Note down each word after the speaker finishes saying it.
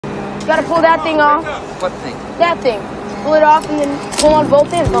gotta pull that thing off. What thing? That thing. Pull it off and then pull on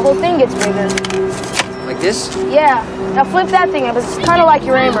both ends. The whole thing gets bigger. Like this? Yeah. Now flip that thing up. It's kind of like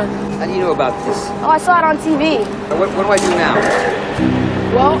your aimer. How do you know about this? Oh, I saw it on TV. What do I do now?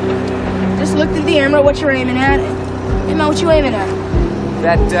 Well, just look through the camera what you're aiming at. Hey, man, what you aiming at?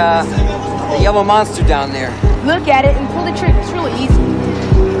 That, the yellow monster down there. Look at it and pull the trigger. It's really easy.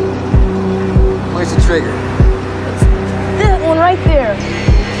 Where's the trigger? It's that one right there.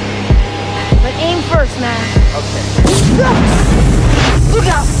 But aim first, man. Okay. Look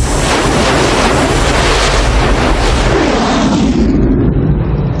out!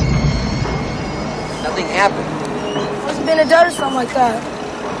 Nothing happened. Must have been a dud or something like that.